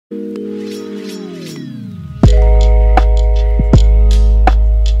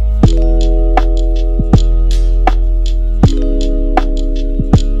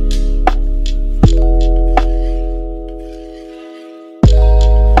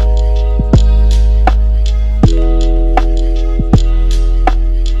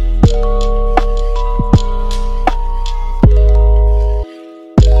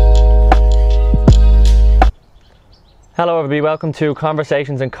Hello everybody, welcome to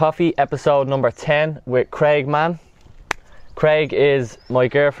Conversations and Coffee, episode number 10 with Craig Mahon. Craig is my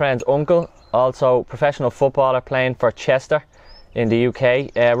girlfriend's uncle, also professional footballer playing for Chester in the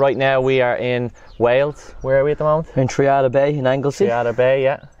UK. Right now we are in Wales. Where are we at the moment? In Triada Bay in Anglesey. Triada Bay,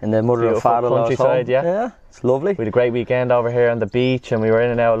 yeah. In the mother and father-in-law's home. Yeah, it's lovely. We had a great weekend over here on the beach and we were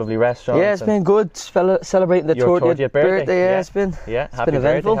in and out of lovely restaurants. Yeah, it's been good. Celebrating the 30th birthday. Yeah, it's been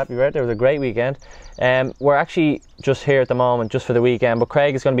eventful. Happy birthday. It was a great weekend. We're actually just here at the moment just for the weekend, but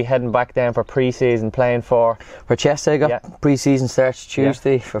Craig is going to be heading back down for pre-season playing for Chester. I got pre-season starts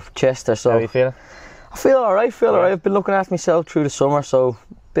Tuesday for Chester. So how are you feeling? I feel alright, I've been looking after myself through the summer, so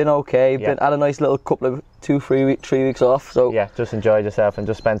been okay. Had a nice little couple of 3 weeks off. So yeah, just enjoyed yourself and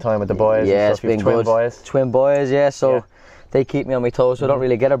just spent time with the boys. Yeah, and it's been good. Twin boys, yeah. So they keep me on my toes, so I don't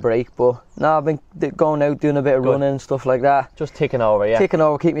really get a break. But no, I've been going out doing a bit of running and stuff like that. Just ticking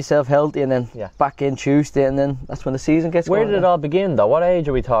over, keep myself healthy, and then back in Tuesday, and then that's when the season gets going. Where did it all begin, though? What age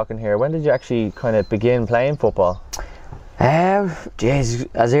are we talking here? When did you actually kind of begin playing football? As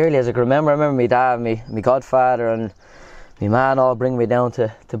early as I can remember. I remember my dad, my godfather and my man all bring me down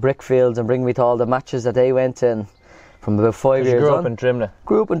to Brickfields and bring me to all the matches that they went to, and from about 5 years on. You grew up in Drimnagh?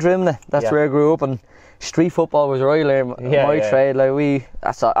 Grew up in Drimnagh, that's where I grew up, and street football was where I learned my trade. Like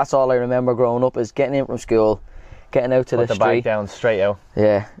that's all I remember growing up, is getting in from school, getting out to the street. Put the bag down, straight out.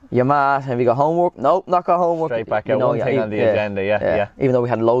 Yeah. Your ma, have you got homework? Nope, not got homework. Straight back out, one thing on the agenda, yeah. Even though we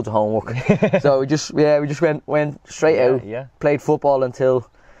had loads of homework. So we just went straight out, played football until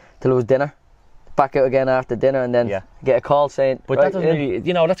it was dinner. Back out again after dinner, and then get a call saying... But that doesn't really,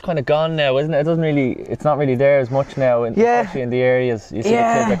 that's kind of gone now, isn't it? It's not really there as much now, especially in the areas. You see the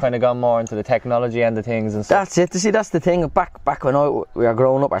kids are kind of gone more into the technology end of things and stuff. That's it. See, that's the thing. Back when we were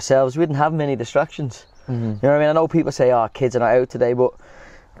growing up ourselves, we didn't have many distractions. You know what I mean? I know people say, kids are not out today, but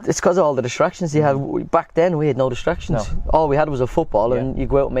it's because of all the distractions you have. Back then we had no distractions. No. All we had was a football, and you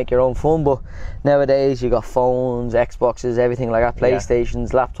go out and make your own fun. But nowadays you got phones, Xboxes, everything like that,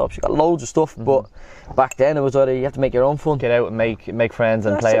 PlayStations, laptops, you got loads of stuff. But back then it was either you have to make your own fun, get out and make friends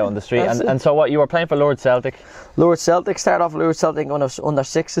and play out on the street. And so what, you were playing for Lourdes Celtic? Lourdes Celtic, started off at Lourdes Celtic when I was under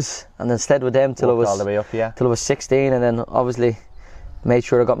sixes, and then stayed with them till I was all the way up, till I was 16, and then obviously made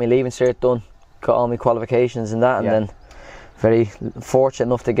sure I got my leaving cert done, got all my qualifications and that, and then very fortunate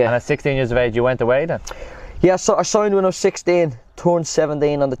enough to get. And at 16 years of age, you went away then? Yeah, so I signed when I was 16, turned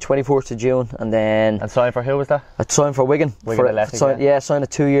 17 on the 24th of June, and then... And signed for who was that? I signed for Wigan. Athletic, signed a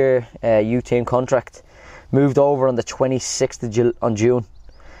 2-year U-team contract. Moved over on the 26th of June.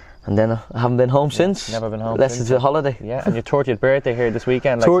 And then I haven't been home since. Never been home unless it's a holiday. Yeah, and your 30th birthday here this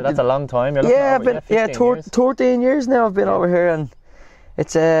weekend, so that's a long time. You're I've been 13 years now I've been over here, and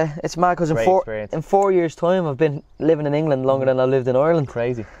it's mad because in 4 years' time I've been living in England longer than I lived in Ireland.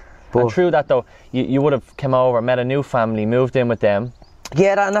 Crazy. But and through that though, you would have come over, met a new family, moved in with them.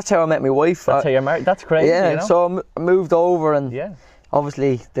 Yeah, and that's how I met my wife. That's how you're married. That's crazy. Yeah, so I moved over, and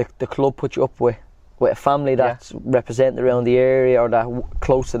obviously the club put you up with a family that's represented around the area or that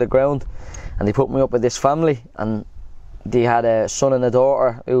close to the ground, and they put me up with this family, and they had a son and a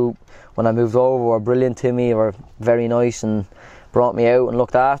daughter who, when I moved over, were brilliant to me, were very nice and brought me out and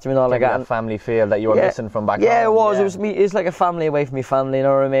looked after me and all like that. Family feel that you were missing from back home. Yeah, it was. It was me. It's like a family away from my family. You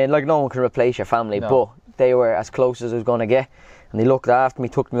know what I mean? Like, no one can replace your family, but they were as close as I was going to get. And they looked after me,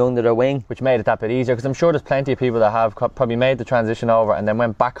 took me under their wing, which made it that bit easier. Because I'm sure there's plenty of people that have probably made the transition over and then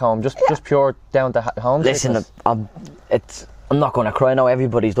went back home, just pure down to home. Listen, I'm not going to cry now.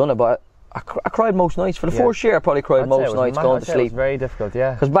 Everybody's done it, but I cried most nights. For the first year, I probably cried most nights going to sleep. It was very difficult,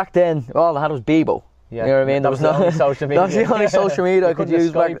 because back then all I had was Bebo. Yeah. You know what I mean? That was the only social media. That's the only social media I could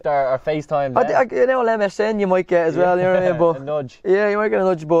use. Skype or FaceTime. MSN you might get as well. You know what I mean? But a nudge. Yeah, you might get a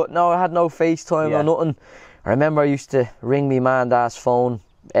nudge. But no, I had no FaceTime or nothing. I remember I used to ring me man and dad's phone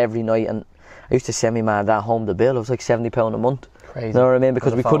every night, and I used to send me man and dad home the bill. It was like £70 a month. Crazy. You know what I mean?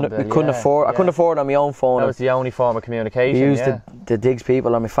 Because we couldn't afford. I couldn't afford it on my own phone. That was the only form of communication. We used the Diggs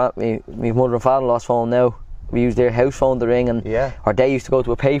people on my mother and father-in-law's phone now. We used their house phone to ring, and or they used to go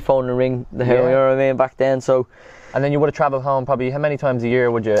to a pay phone and ring the house. You know what I mean? Back then, so. And then you would have travelled home probably how many times a year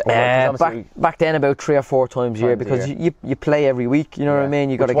would you? Back then about 3 or 4 times a year, because you play every week. You know what I mean?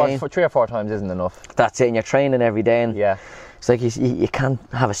 You got a game. 3 or 4 times isn't enough. That's it. And you're training every day. And it's like you can't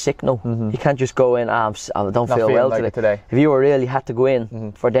have a signal. You can't just go in. I don't feel well today. If you were ill, you had to go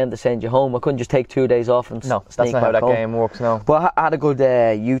in for them to send you home. I couldn't just take 2 days off and that's not how that game works. No. But I had a good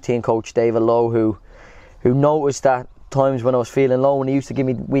U-team coach, David Lowe, who noticed that times when I was feeling low, and he used to give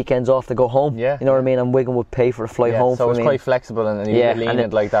me weekends off to go home. You know what I mean? And Wigan would pay for the flight home. So it was quite flexible, and you were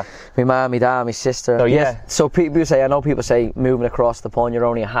lenient like that. My mum, my dad, my sister. So So people say, I know people say moving across the pond, you're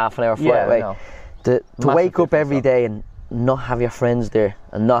only a half an hour flight away. No. To wake up every day and not have your friends there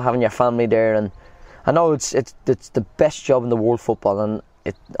and not having your family there. And I know it's the best job in the world, football, and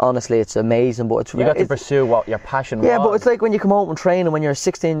honestly it's amazing, but it's you got to pursue what your passion was. Yeah, but it's like when you come home and train, and when you're a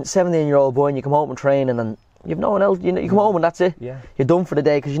 16, 17-year-old boy and you come home and train, and then you've no one else, you come home and that's it. Yeah. You're done for the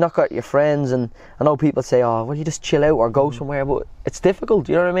day because you've not got your friends. And I know people say, oh, well, you just chill out or go somewhere, but it's difficult,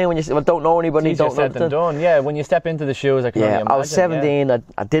 you know what I mean? When you don't know anybody, it's easier said than done. Yeah, when you step into the shoes, I can only imagine. I was 17,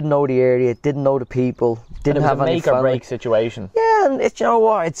 I didn't know the area, didn't know the people, didn't have any family. It was a make or break situation. Yeah, and you know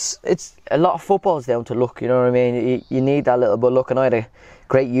what, it's a lot of football's down to luck, you know what I mean? You need that little bit of luck, and I had a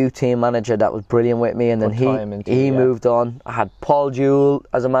great youth team manager that was brilliant with me, and then he moved on. I had Paul Jewell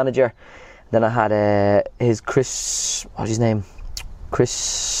as a manager. Then I had Chris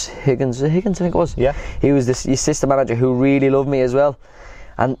Higgins, I think it was. Yeah. He was the assistant manager who really loved me as well.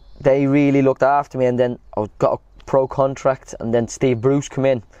 And they really looked after me. And then I got a pro contract. And then Steve Bruce came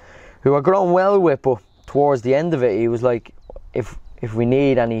in, who I grown well with. But towards the end of it, he was like, if we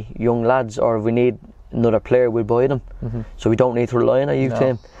need any young lads or if we need another player, we'll buy them. So we don't need to rely on a youth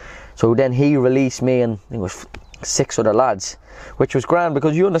team. So then he released me and I think it was 6 other lads, which was grand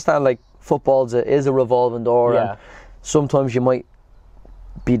because you understand, like, football is a revolving door, and sometimes you might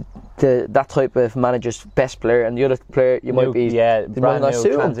be that type of manager's best player, and the other player you might be brand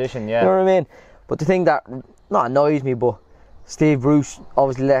new transition. You know what I mean? But the thing that not annoys me, but Steve Bruce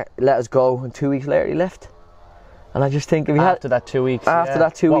obviously let us go, and 2 weeks later he left. And I just think if he after that 2 weeks,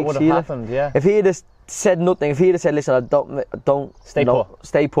 what would have happened? Yeah. If he had just said nothing, if he had said, "Listen, I don't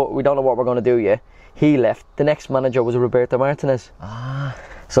stay put. We don't know what we're going to do yet," he left. The next manager was Roberto Martinez.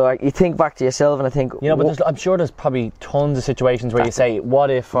 So you think back to yourself, and I think, but I'm sure there's probably tons of situations where you say, "What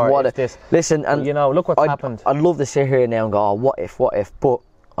if?" or "What if this?" Listen, and look what's happened. I'd love to sit here now and go, "Oh, what if?" But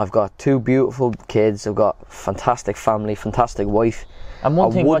I've got 2 beautiful kids. I've got fantastic family, fantastic wife. And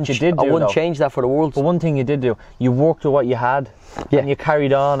one thing what you did do, I wouldn't change that for the world. But one thing you did do, you worked with what you had, and you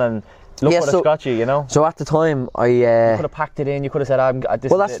carried on, and look what it's got you. So at the time, you could have packed it in. You could have said,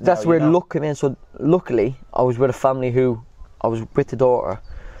 "Well, that's where luck came in." So luckily, I was with a family who I was with the daughter.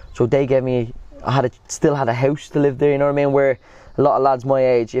 So they gave me, still had a house to live there, you know what I mean, where a lot of lads my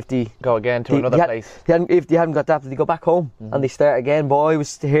age, if they go again to another place, if they hadn't got that, they go back home and they start again. But I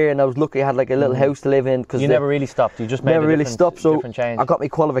was here and I was lucky I had like a little house to live in. Cause you never really stopped, you just made never really stopped. So different change. I got my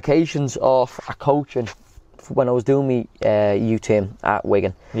qualifications off a coaching when I was doing my youth team at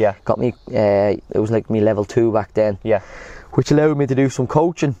Wigan. Yeah. Got me, it was like me level 2 back then. Yeah. Which allowed me to do some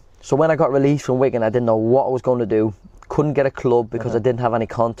coaching. So when I got released from Wigan, I didn't know what I was going to do. Couldn't get a club because I didn't have any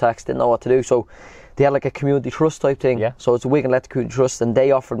contacts, didn't know what to do. So they had like a community trust type thing. Yeah. So it's a Wigan Let Community Trust, and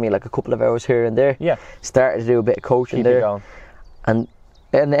they offered me like a couple of hours here and there. Yeah. Started to do a bit of coaching Keep there. it going. And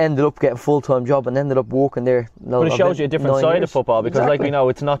ended up getting a full-time job and ended up working there. But it shows you a different side of football because, like we know,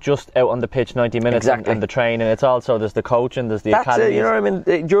 it's not just out on the pitch 90 minutes and the training. It's also there's the coaching, there's the academy. You know what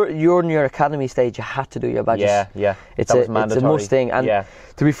I mean? You're in your academy stage. You had to do your badges. Yeah. It's a must thing. And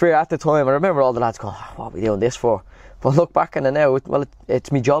to be fair, at the time, I remember all the lads going, "What are we doing this for?" But look back on it now,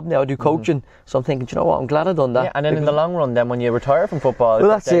 it's my job now, I do coaching. So I'm thinking, do you know what, I'm glad I've done that. Yeah, and then in the long run then, when you retire from football, well,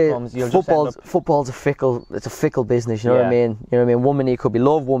 that's it. Football's a fickle business, you know what I mean? You know what I mean? One minute you could be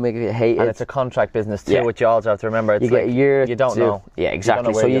loved, one minute you could hate it. And it's a contract business too, which you also have to remember. It's you get a year. You don't know. Yeah,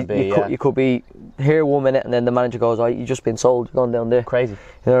 exactly. So you could be here 1 minute and then the manager goes, "Oh, you've just been sold, you're going down there." Crazy.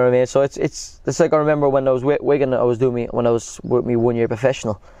 You know what I mean? So it's like I remember when I was with Wigan, when I was with me 1 year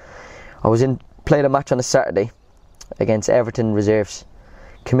professional. I was played a match on a Saturday against Everton reserves.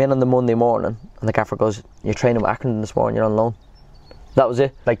 Come in on the Monday morning and the gaffer goes, "You're training with Accrington this morning, you're on loan." That was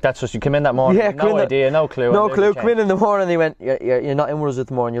it. Like that's just, you come in that morning, no idea, no clue. No clue. Come in the morning, he went, you're not in with us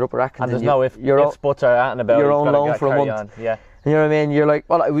this morning, you're up at Accrington. And there's no ifs, buts or at and about. You're on loan for a month. On. Yeah. You know what I mean? You're like,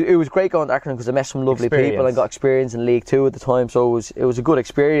 well, it was great going to Accrington because I met some lovely people and got experience in League 2 at the time, so it was a good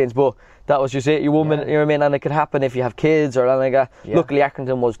experience, but that was just it. You know what I mean? And it could happen if you have kids or anything like that. Yeah. Luckily,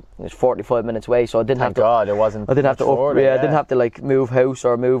 Accrington was 45 minutes away, so I didn't have to. God, it wasn't. I didn't have to. I didn't have to like move house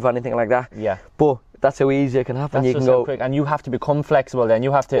or move anything like that. Yeah. But that's how easy it can happen. That's you can go quick, and you have to become flexible. Then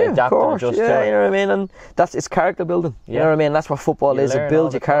you have to adapt and adjust. Yeah, you know what I mean. And it's character building. You know what I mean. That's what football is. It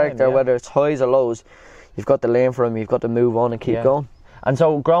builds your character, whether it's highs or lows. You've got to learn from them. You've got to move on and keep going. And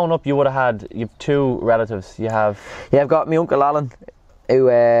so, growing up, you have 2 relatives. I've got my uncle Alan.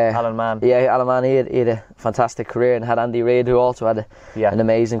 Alan Mann. Yeah, Alan Mann. He had a fantastic career, and had Andy Reid, who also had an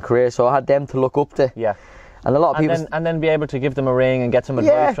amazing career. So I had them to look up to. Yeah. And a lot of people. And then be able to give them a ring and get some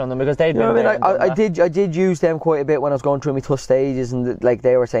advice from them because they'd been there. I did use them quite a bit when I was going through my tough stages, and like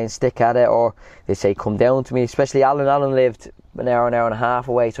they were saying, stick at it, or they say come down to me. Especially Alan. Alan lived an hour and a half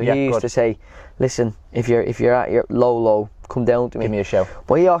away, so he used to say, "Listen, if you're at your low, come down to me. Give me a shout."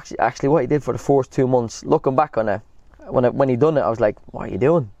 But he actually what he did for the first 2 months, looking back on it, when he done it, I was like, what are you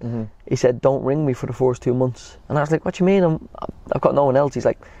doing? He said, don't ring me for the first 2 months. And I was like, what do you mean? I've got no one else. He's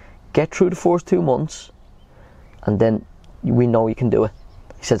like, get through the first 2 months and then we know you can do it.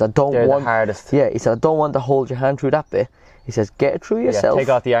 He says, They're the hardest. Yeah, he said, I don't want to hold your hand through that bit. He says, get it through yourself. Take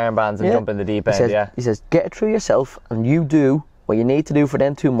off the armbands and jump in the deep end. He says, get it through yourself and you do what you need to do for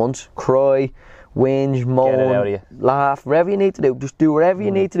them 2 months. Cry, whinge, moan, laugh, whatever you need to do. Just do whatever you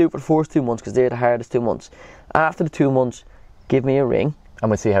need to do for the first 2 months because they're the hardest 2 months. After the 2 months, give me a ring.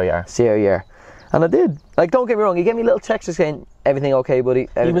 And we'll see how you are. See how you are. And I did. Like, don't get me wrong, he gave me a little text saying, everything okay, buddy?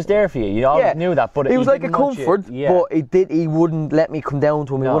 He was there for you. You always knew that. But he was like a comfort, but he wouldn't let me come down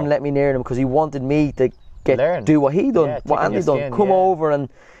to him. He wouldn't let me near him because he wanted me to do what he done, what Andy done. Come over and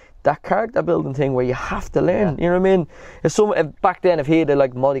that character building thing where you have to learn. You know what I mean? If back then, if he had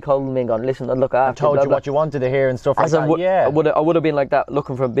like mollycoddled me and gone, listen, I'd look after you, told you what you wanted to hear and stuff like that. I would have been like that,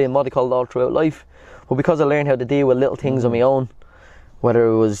 looking for being mollycoddled all throughout life. But because I learned how to deal with little things on my own, whether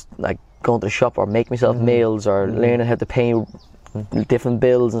it was like going to the shop or make myself meals or learning how to pay different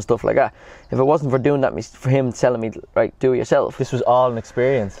bills and stuff like that. If it wasn't for doing that, for him telling me, right, do it yourself. This was all an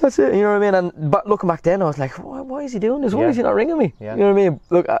experience. That's it, you know what I mean? But looking back then, I was like, why is he doing this? Why is he not ringing me? Yeah. You know what I mean?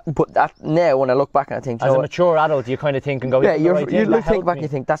 Look, but that now when I look back and I think, as a mature adult, you kind of think and go, you think back and you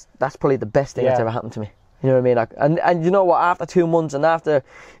think that's probably the best thing that's ever happened to me. You know what I mean? Like, and you know what? After 2 months and after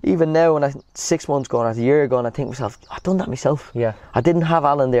even now, when 6 months gone, after a year gone, I think to myself, I've done that myself. Yeah. I didn't have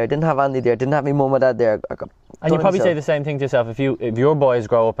Alan there, I didn't have Andy there, I didn't have my mum and dad there. And you probably say the same thing to yourself. If your boys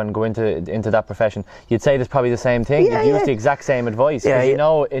grow up and go into that profession, you'd say there's probably the same thing. You'd use the exact same advice because you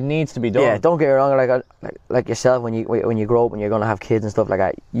know it needs to be done. Yeah, don't get me wrong. Like yourself, when you grow up and you're going to have kids and stuff like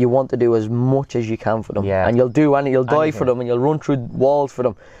that, you want to do as much as you can for them. Yeah. And you'll do anything. You'll die for them and you'll run through walls for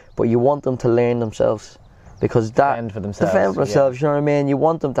them. But you want them to learn themselves. Because defend for themselves. You know what I mean? You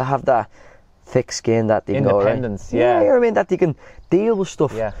want them to have that thick skin that they can go, right? Independence, you know what I mean? That they can deal with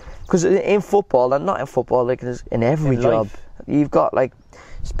stuff. Yeah. Because in football, and not in football, like in every job, you've got like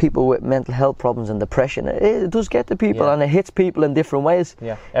people with mental health problems and depression. It does get to people and it hits people in different ways.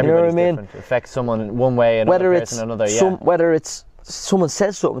 Yeah, everybody's different. It affects someone one way and another person another. Whether it's someone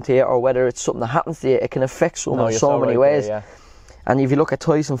says something to you or whether it's something that happens to you, it can affect someone in so many ways. There, and if you look at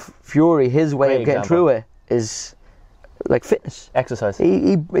Tyson Fury, his way of getting through it is like fitness, exercise.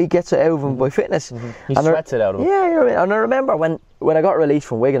 He gets it out of him by fitness. He sweats it out of him. Yeah, you know what I mean? And I remember when I got released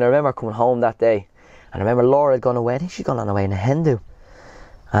from Wigan, I remember coming home that day, and I remember Laura had gone away. I think she'd gone on away in a Hindu,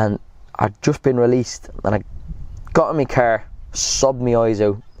 and I'd just been released, and I got in my car, sobbed my eyes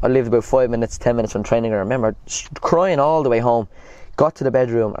out. I lived about 5 minutes, 10 minutes from training, and I remember crying all the way home. Got to the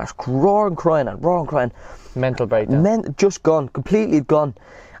bedroom, and I was roaring crying. Mental breakdown. Just gone, completely gone,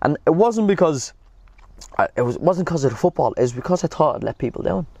 and it wasn't because. It wasn't because of the football. It was because I thought I'd let people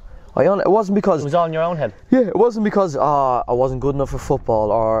down. It wasn't because... It was all in your own head? Yeah, it wasn't because I wasn't good enough for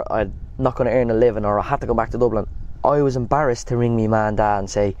football or I'm not going to earn a living or I had to go back to Dublin. I was embarrassed to ring me ma and dad and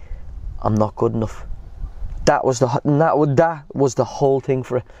say, I'm not good enough. That was the whole thing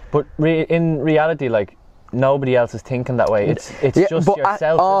for it. But in reality, like, nobody else is thinking that way. It's just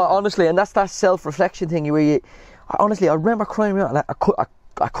yourself. Honestly, and that's that self-reflection thing where you... Honestly, I remember crying out.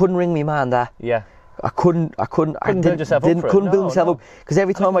 I couldn't ring me ma and dad. Yeah. I couldn't build myself up because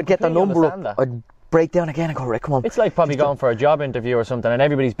every time I'd get the number up, I'd break down again and go, right, come on. It's like probably going for a job interview or something and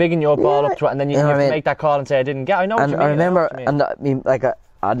everybody's bigging you up all up to it and then you have to make that call and say I didn't get. I know what you mean. I remember,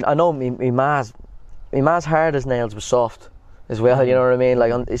 I know my ma's hard as nails was soft as well. You know what I mean?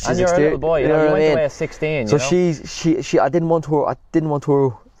 Like, she's and you're a little boy. You know what I mean? Went away at 16. So she I didn't want her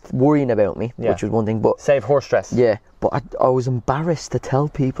worrying about me, which was one thing. But save her stress. Yeah, but I was embarrassed to tell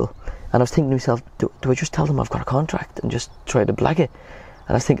people. And I was thinking to myself, do I just tell them I've got a contract and just try to blag it?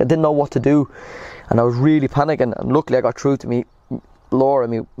 And I was thinking, I didn't know what to do. And I was really panicking. And luckily I got through to me, Laura,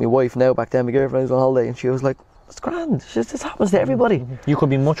 my wife now, back then, my girlfriend was on holiday. And she was like, it's grand. This happens to everybody. You could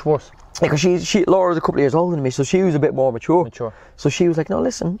be much worse. Because Laura was a couple of years older than me, so she was a bit more mature. So she was like, no,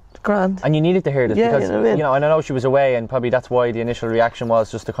 listen, it's grand. And you needed to hear this because, you know what I mean? And I know she was away and probably that's why the initial reaction was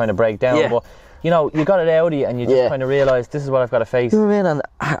just to kind of break down. But, you got it out of you and you just kind of realised this is what I've got to face. You know what I mean?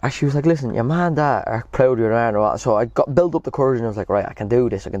 And she was like, listen, your man and dad are proud of you around or what. So I built up the courage and I was like, right, I can do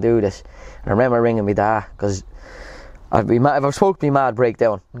this. And I remember ringing my dad because if I spoke to me, ma, I'd break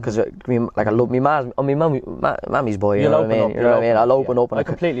down because I love me, mommy's boy. You know what I mean? I'll open up. And I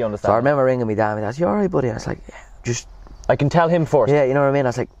completely understand. So I remember ringing my dad and I said, you alright, buddy? And I was like, yeah, just... I can tell him first. Yeah, you know what I mean? I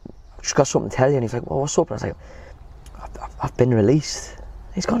was like, just got something to tell you. And he's like, well, what's up? And I was like, I've been released.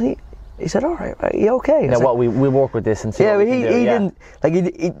 He's gone, he said, all right, are you okay? Now what, we'll work with this and see what we can do. He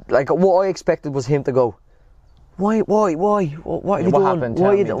didn't, like what I expected was him to go, why, what are you doing? What happened?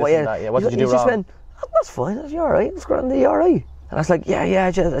 What did you do wrong? Went, That's fine. I said, you alright? It's grand, you alright? And I was like, yeah,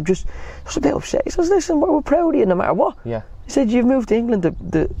 I just a bit upset. He says, listen, we're proud of you no matter what. Yeah. He said, you've moved to England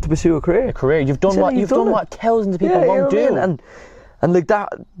to pursue a career. You've done what thousands of people won't do. And like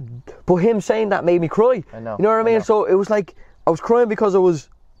that, but him saying that made me cry. I know. You know what I mean? So it was like, I was crying because I was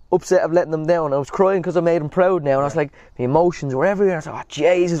upset of letting them down. I was crying because I made them proud now. And I was like, the emotions were everywhere. I was like, oh,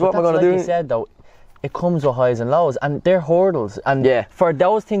 Jesus, what am I going to do? Like you said, though, it comes with highs and lows, and they're hurdles. And for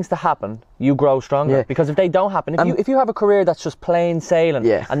those things to happen, you grow stronger. Yeah. Because if they don't happen, if you have a career that's just plain sailing,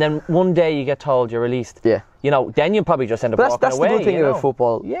 and then one day you get told you're released, you know, then you probably just end up walking away. That's the good thing about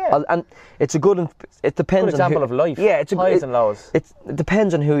football. Yeah. And it's a good, it depends good example of life. Yeah, it's highs and lows. It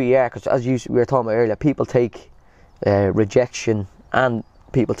depends on who you are, because as we were talking about earlier, people take rejection and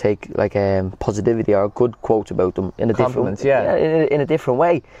people take like positivity or good quotes about them in a different in a different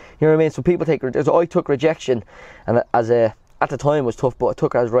way. You know what I mean? So people take. So I took rejection, and at the time it was tough, but I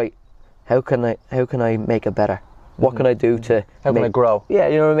took it as right. How can I make it better? What can I do to how can I grow? Yeah,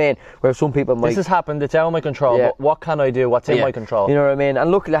 you know what I mean. Where some people might, this has happened. It's out of my control. But what can I do? What's in my control? You know what I mean.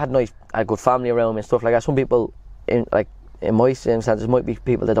 And luckily I had a good family around me and stuff like that. Some people in my circumstances might be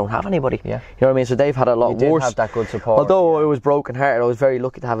people that don't have anybody. Yeah. You know what I mean? So they've had a lot worse. You did have that good support. Although I was broken hearted, I was very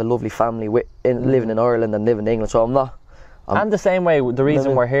lucky to have a lovely family living in Ireland and living in England. So I'm not. And the same way, the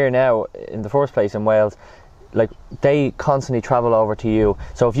reason we're here now in the first place in Wales, like they constantly travel over to you.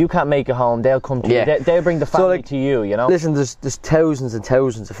 So if you can't make it home, they'll come to you. They'll bring the family to you. You know. Listen, there's thousands and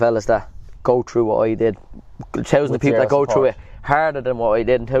thousands of fellas that go through what I did. Thousands of people that go through it harder than what I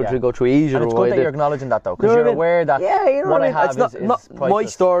did, and how to go through easier than what I did. And it's good that you're acknowledging that though, because you're aware that what I have is priceless. My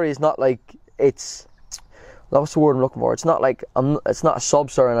story is not like it's. That's the word I'm looking for. It's not like it's not a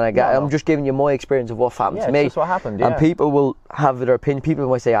sub story, and I'm just giving you my experience of what happened to me. It's just what happened. And people will have their opinion. People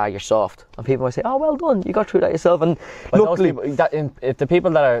might say, "You're soft," and people might say, "Oh, well done, you got through that yourself." And luckily, if the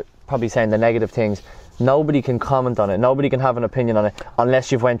people that are probably saying the negative things, nobody can comment on it. Nobody can have an opinion on it unless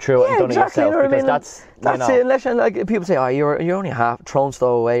you've went through it and done it yourself. You know because that's it. Unless people say, "Oh, you're only half thrown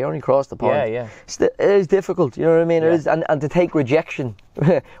stow away. You only crossed the pond." Yeah. It is difficult. You know what I mean? It is, and to take rejection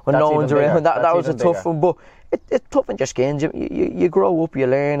when no one's around. That was a tough one, but. It toughens your skins. You grow up, you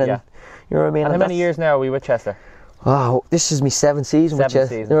learn, and you know what I mean. And how many years now are we with Chester? Oh, this is my seventh season with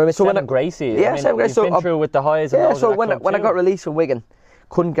Chester. You know what I mean? So seven great seasons. Yeah, seven great. You've been through with the highs and lows. So when I got released from Wigan,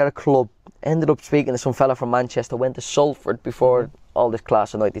 couldn't get a club. Ended up speaking to some fella from Manchester. Went to Salford before all this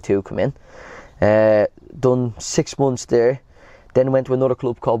class of '92 come in. Done 6 months there. Then went to another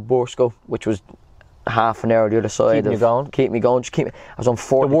club called Borsco, which was half an hour the other side. Keep me going. Keep me going. I was on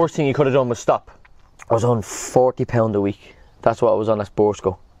 40. The worst thing you could have done was stop. I was on £40 a week. That's what I was on at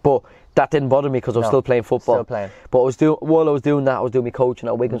Borsco. But that didn't bother me because I was still playing football. Still playing. But while I was doing that, I was doing my coaching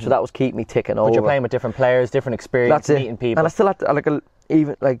at Wigan, so that was keeping me ticking over. But you're playing with different players, different experience, meeting people. And I still had to,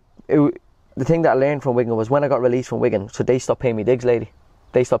 the thing that I learned from Wigan was when I got released from Wigan, so they stopped paying me digs lady.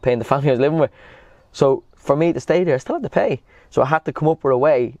 They stopped paying the family I was living with. So for me to stay there, I still had to pay. So I had to come up with a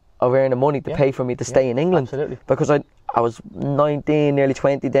way of earning money to pay for me to stay in England. Absolutely. Because I was 19, nearly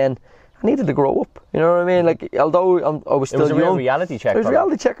 20 then. I needed to grow up, you know what I mean? Like, although I was still young. It was a real reality check. It was a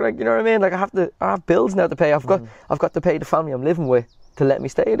reality check, like, you know what I mean? Like, I have bills now to pay. I've got to pay the family I'm living with to let me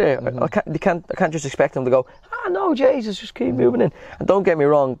stay there. I can't just expect them to go, no, Jesus, just keep moving in. And don't get me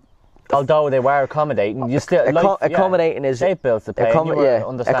wrong. Although they were accommodating, you still accommodating is they bills to pay.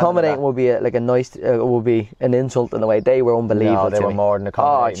 Accommodating would be would be an insult in a way. They were unbelievable. No, they were more than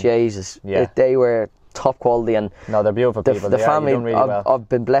accommodating. Oh Jesus, they were top quality, and no, they're beautiful people. The family, I've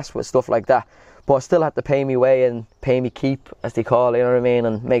been blessed with stuff like that, but I still had to pay me way and pay me keep, as they call it, you know what I mean,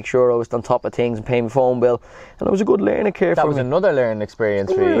 and make sure I was on top of things and pay my phone bill, and it was a good learning curve. That was another learning experience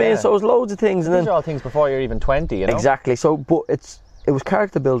for you. I mean, so it was loads of things, and these are all things before you're even 20, you know. Exactly. So, but it was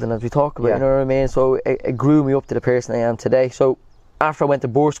character building, as we talk about, you know what I mean. So it grew me up to the person I am today. So after I went to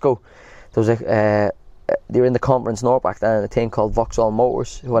Borsco, there was they were in the conference north back then, a team called Vauxhall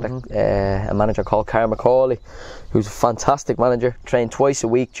Motors, who had a manager called Carl McCauley, who's a fantastic manager. Trained twice a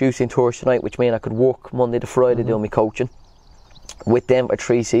week, Tuesday and Thursday night, which meant I could work Monday to Friday doing my coaching. With them for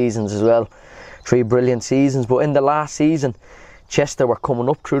 3 seasons as well, 3 brilliant seasons. But in the last season, Chester were coming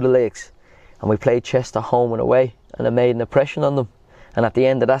up through the leagues, and we played Chester home and away, and it made an impression on them. And at the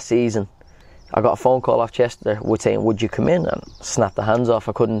end of that season, I got a phone call off Chester saying, would you come in? And snapped the hands off.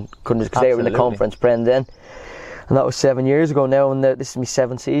 I couldn't because they were in the conference prem then. And that was 7 years ago now, and this is my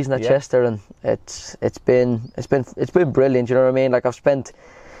 7th season at Chester, and it's been brilliant, you know what I mean? Like, I've spent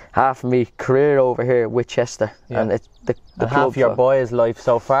half of my career over here with Chester, and it's the club. Half your boy's life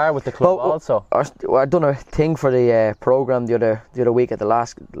so far with the club also. I done a thing for the programme the other week at the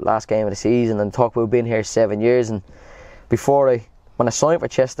last game of the season, and talk about being here 7 years. And when I signed for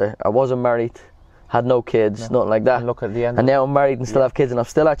Chester, I wasn't married, had no kids, nothing like that. And look at the end. And now I'm married and still have kids, and I'm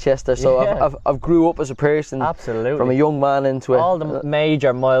still at Chester. So I've grew up as a person. Absolutely. From a young man into all the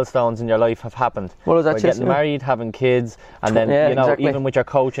major milestones in your life have happened. Well, is that Chester? Getting married, having kids, and then exactly. Even with your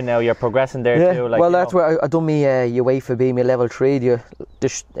coaching now, you're progressing there too. Like, well, that's where I done me UEFA B, my level 3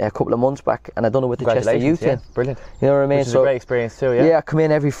 just a couple of months back, and I done it with the Chester youth team. Brilliant. You know what I mean? Which is a great experience too. Yeah. Yeah, I come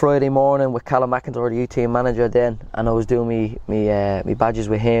in every Friday morning with Callum McIntyre, the youth team manager then, and I was doing me badges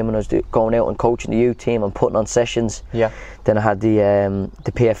with him, and I was going out and coaching the youth team and putting on sessions. Yeah. Then I had the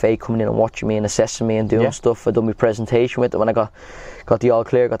PFA coming in and watching me and assessing me and doing stuff. I done my presentation with them when I got the all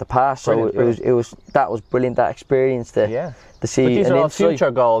clear, got the pass. So that was brilliant, that experience to see. But these are all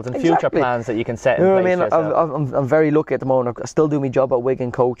future goals and future plans that you can set in place. You know what I mean? I'm very lucky at the moment. I still do my job at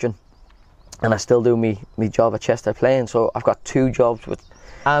Wigan coaching, and I still do me job at Chester playing. So I've got 2 jobs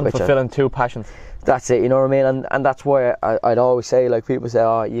and fulfilling 2 passions. That's it, you know what I mean? And that's why I'd always say, like, people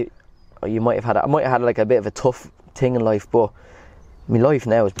say, you might have had I might have had like a bit of a tough thing in life, but my life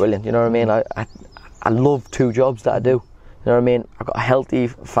now is brilliant, you know what I mean? I love 2 jobs that I do, you know what I mean? I've got a healthy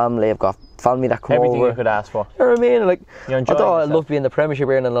family, I've got family that come everything over. You could ask for. You know what I mean? Like, I thought I'd love to be in the Premiership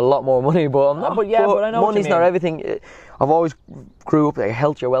earning a lot more money, but I'm not. But I know money's not everything. I've always grew up like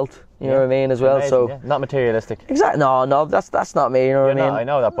health your wealth. You know what I mean as well. Amazing, so not materialistic. Exactly. No, that's not me. You know what I mean? I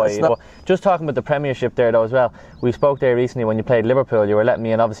know that by you. But just talking about the Premiership there though as well. We spoke there recently when you played Liverpool. You were letting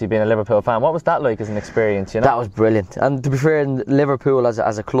me in, obviously being a Liverpool fan. What was that like as an experience? You know? That was brilliant. And to be fair, Liverpool as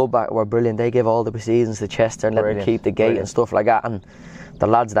a club were brilliant. They gave all the seasons to Chester and let them keep the gate and stuff like that. And the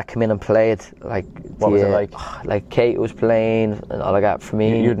lads that came in and played, like, what was it like? Like Kate was playing and all I got for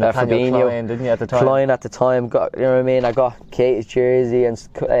me. You Fabinho, didn't you at the time? Flying at the time, you know what I mean? I got Kate's jersey and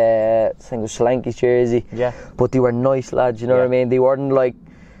I think it was Solanke's jersey. Yeah. But they were nice lads, you know what I mean? They weren't like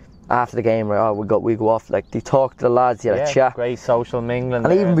after the game, right? We go off. Like, they talked to the lads, they had a chat. Great social mingling.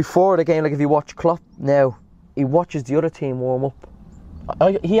 And even before the game, like if you watch Klopp now, he watches the other team warm up.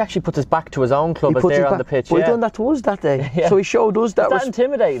 He actually puts his back to his own club as they're on the pitch. Well, he done that to us that day. So he showed us that. Is that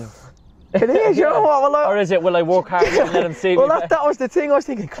intimidating? It is, you know what? Or is it, will I work hard and let him see me? Well, that was the thing. I was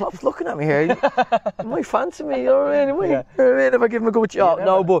thinking, Klopp's looking at me here. He might fancy me, you know what I mean? You know what I mean? If I give him a good shot.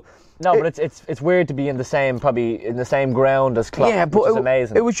 But it's weird to be in the same ground as Klopp. Yeah, but which is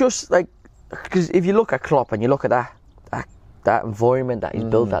amazing. It was just like, because if you look at Klopp and you look at that environment that he's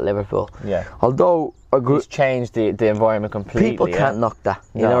built at Liverpool. Yeah. Although he's changed the environment completely. People can't knock that.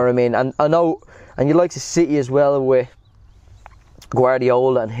 You know what I mean? And I know, and you like to City as well with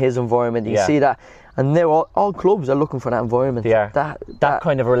Guardiola and his environment. You see that, and now all clubs are looking for that environment. Yeah. That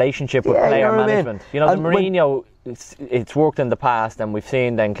kind of relationship with player management. You know, the Mourinho, it's worked in the past, and we've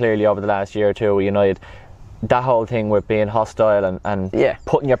seen then clearly over the last year or two with United. That whole thing with being hostile and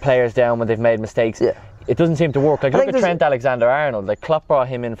putting your players down when they've made mistakes. Yeah. It doesn't seem to work. Like, look at Trent Alexander-Arnold. Like, Klopp brought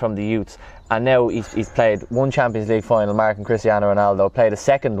him in from the youths, and now he's played one Champions League final. Mark and Cristiano Ronaldo played a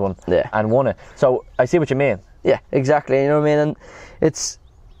second one and won it. So I see what you mean. Yeah, exactly. You know what I mean? And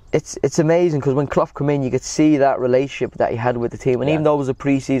it's amazing because when Klopp come in, you could see that relationship that he had with the team. And even though it was a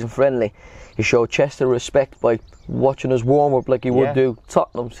pre-season friendly, he showed Chester respect by watching us warm up like he would do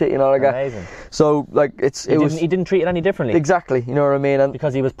Tottenham City and all that. Amazing. So like he didn't treat it any differently. Exactly, you know what I mean? And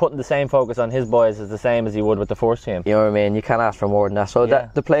because he was putting the same focus on his boys as the same as he would with the first team. You know what I mean? You can't ask for more than that. So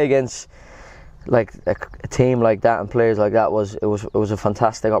that to play against like a team like that and players like that was a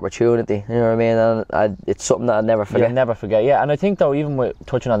fantastic opportunity. You know what I mean? And it's something that I'll never forget. You'll never forget. Yeah, and I think though, even with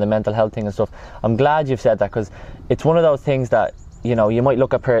touching on the mental health thing and stuff, I'm glad you've said that, because it's one of those things that, you know, you might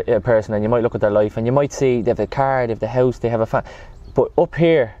look at a person and you might look at their life and you might see they have a car, they have the house, they have a fan, but up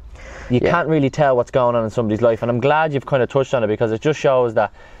here you can't really tell what's going on in somebody's life. And I'm glad you've kind of touched on it, because it just shows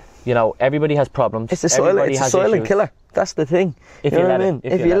that, you know, everybody has problems. It's a silent killer. That's the thing. If you let it.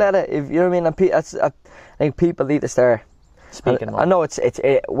 If you let it, if you know what I mean. And I think people need to start speaking more. I know it's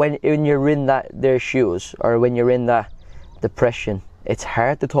when you're in their shoes, or when you're in that depression, it's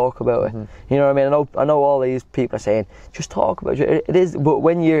hard to talk about it. You know what I mean? I know all these people are saying, just talk about it. It is, but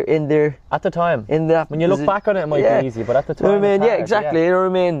when you're in there at the time, when you look back on it, it might be easy, but at the time, you know what I mean? Exactly. You know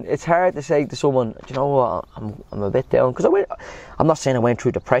what I mean? It's hard to say to someone, do you know what? I'm a bit down, because I'm not saying I went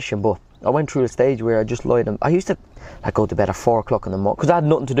through depression, but I went through a stage where I just lied. I used to go to bed at 4 o'clock in the morning because I had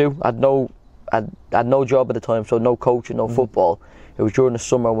nothing to do. I had no job at the time, so no coaching, no football. It was during the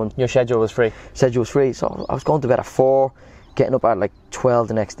summer when your schedule was free. So I was going to bed at 4, getting up at like 12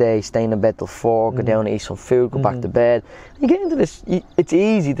 the next day, staying in bed till 4, go down and eat some food, go back to bed. You get into this. It's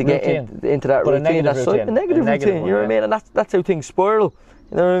easy to get into that routine. A negative routine. You know what I mean? And that's how things spiral.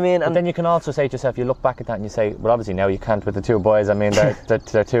 You know what I mean? But And then you can also say to yourself, you look back at that and you say, well, obviously now you can't with the two boys. I mean,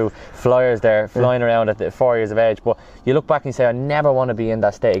 they're two flyers there flying around at 4 years of age. But you look back and you say, I never want to be in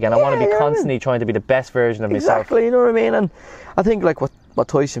that state again. I want to be constantly trying to be the best version of myself. Exactly, you know what I mean? And I think like what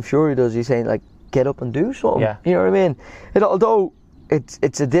Tyson Fury does, he's saying like, get up and do something. Yeah. You know what I mean? Although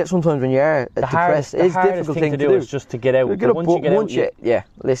it's a dip sometimes when you are depressed. It's a difficult thing to do. Is just to get out. Yeah.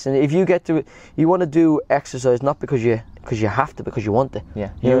 Listen, if you get to, you want to do exercise not because you have to, because you want to. Yeah.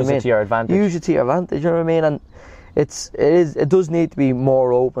 You Use it to your advantage. Use it to your advantage. You know what I mean? And it does need to be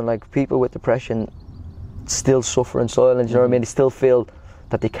more open. Like people with depression still suffer in silence. You know what I mean? They still feel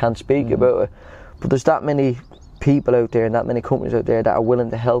that they can't speak about it. But there's that many people out there and that many companies out there that are willing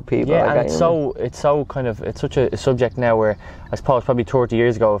to help people. Yeah, like and it's such a subject now where I suppose probably 30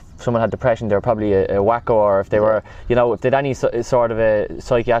 years ago, if someone had depression, they were probably a wacko, or if they were, if they had any sort of a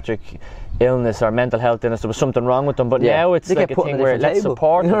psychiatric illness or mental health illness, there was something wrong with them. But now it's like a thing where let's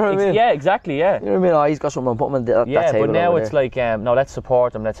support them. You know what I mean? Yeah, exactly. Yeah. You know what I mean? Oh, he's got something, put him on that table. But now it's like no, let's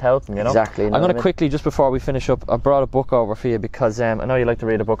support them, let's help them. Exactly. I'm going to quickly, just before we finish up, I brought a book over for you because I know you like to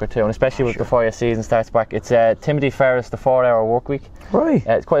read a book or two, and especially before your season starts back. It's Timothy Ferriss' The 4-Hour Workweek. Right.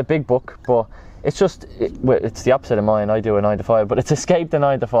 It's quite a big book, but it's just it's the opposite of mine. I do a 9 to 5, but it's escape the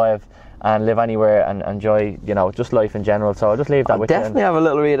 9 to 5 and live anywhere and enjoy, just life in general. So I'll just leave that with you. Definitely have a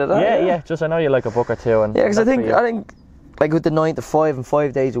little read of that. Yeah. Just I know you like a book or two, and because I think like with the 9 to 5 and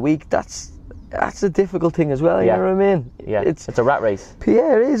 5 days a week, that's a difficult thing as well. You know what I mean? Yeah, it's a rat race.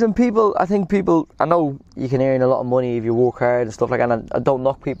 Yeah, it is, and I think people. I know you can earn a lot of money if you work hard and stuff like that. And I don't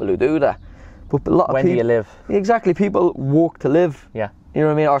knock people who do that, but a lot of people. When do you live? Exactly, people work to live. Yeah. You know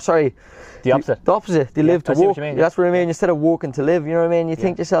what I mean? Or sorry, the opposite. The opposite. They live to work. What you mean, That's what I mean. Instead of working to live, you know what I mean? You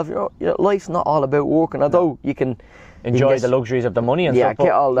think to yourself, life's not all about working. Although you can enjoy the luxuries of the money and stuff. Yeah,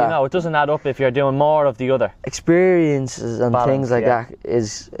 get all that. It doesn't add up if you're doing more of the other. Experiences and things like that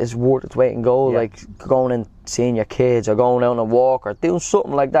is worth its weight in gold. Like going and seeing your kids, or going out on a walk, or doing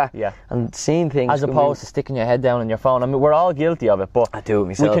something like that. Yeah. And seeing things. As opposed to sticking your head down on your phone. I mean, we're all guilty of it, but I do it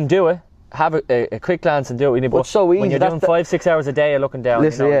myself. We can do it. Have a quick glance and do it. But it's so easy. When you're doing 5-6 hours a day, you're looking down.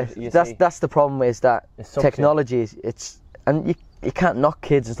 Listen, that's the problem, is that technology and you can't knock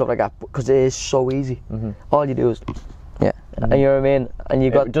kids and stuff like that because it is so easy. All you do is and you know what I mean. And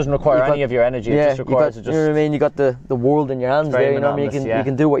it doesn't require any of your energy. It just requires you know what I mean. You got the world in your hands there. You know what I mean. You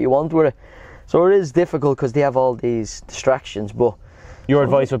can do what you want with it. So it is difficult because they have all these distractions, but. Your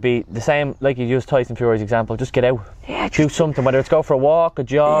advice would be the same, like you used Tyson Fury's example. Just get out, do something. Whether it's go for a walk, a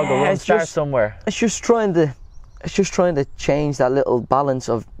jog, or run, start somewhere. It's just trying to change that little balance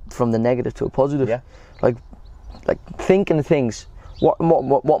from the negative to a positive. Yeah. Like thinking of things. What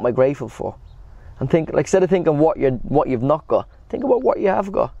am I grateful for? And think, like, instead of thinking what you've not got, think about what you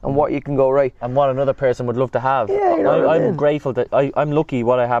have got and what you can go right. And what another person would love to have. Yeah, I'm grateful that I'm lucky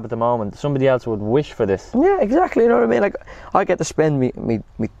what I have at the moment. Somebody else would wish for this. Yeah, exactly. You know what I mean? Like, I get to spend me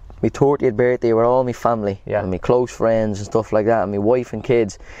 30th birthday with all my family and my close friends and stuff like that, and my wife and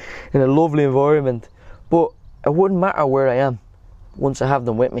kids in a lovely environment. But it wouldn't matter where I am once I have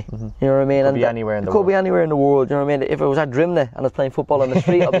them with me. You know what I mean? Could be anywhere in the world. Could be anywhere in the world. You know what I mean? If I was at Drimnah and I was playing football on the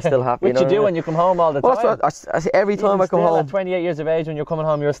street, I'd be still happy. What you do when you come home all the time? Well, that's what every time I come home. At 28 years of age, when you're coming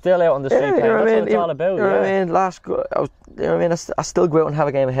home, you're still out on the street playing. That's what it's all about. You know what I mean? You know what I mean? I still go out and have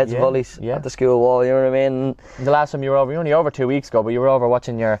a game of heads and volleys at the school wall. You know what I mean? The last time you were only over 2 weeks ago, but you were over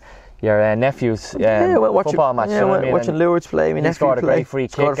watching your nephew's football match. Watching Lourdes play. My nephew scored a great free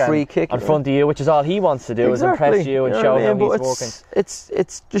kick in front of you, which is all he wants to do, is impress you and show how he's working.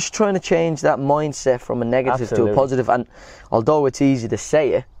 It's just trying to change that mindset from a negative to a positive. And although it's easy to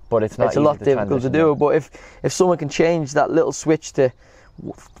say it, but it's a lot difficult to do. But if someone can change that little switch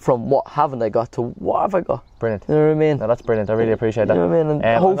from what haven't I got to what have I got? Brilliant. You know what I mean? No, that's brilliant. I really appreciate that. You know what I mean?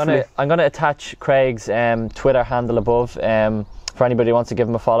 And hopefully, I'm going to attach Craig's Twitter handle above. For anybody who wants to give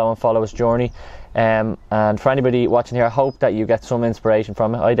him a follow and follow his journey, and for anybody watching here, I hope that you get some inspiration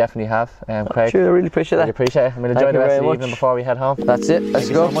from it. I definitely have, Craig. Sure, I really appreciate that. I'm going to enjoy the rest of the evening before we head home. That's it. Let's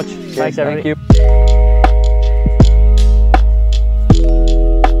go. Thank you so much. Thanks, everybody. Thank you.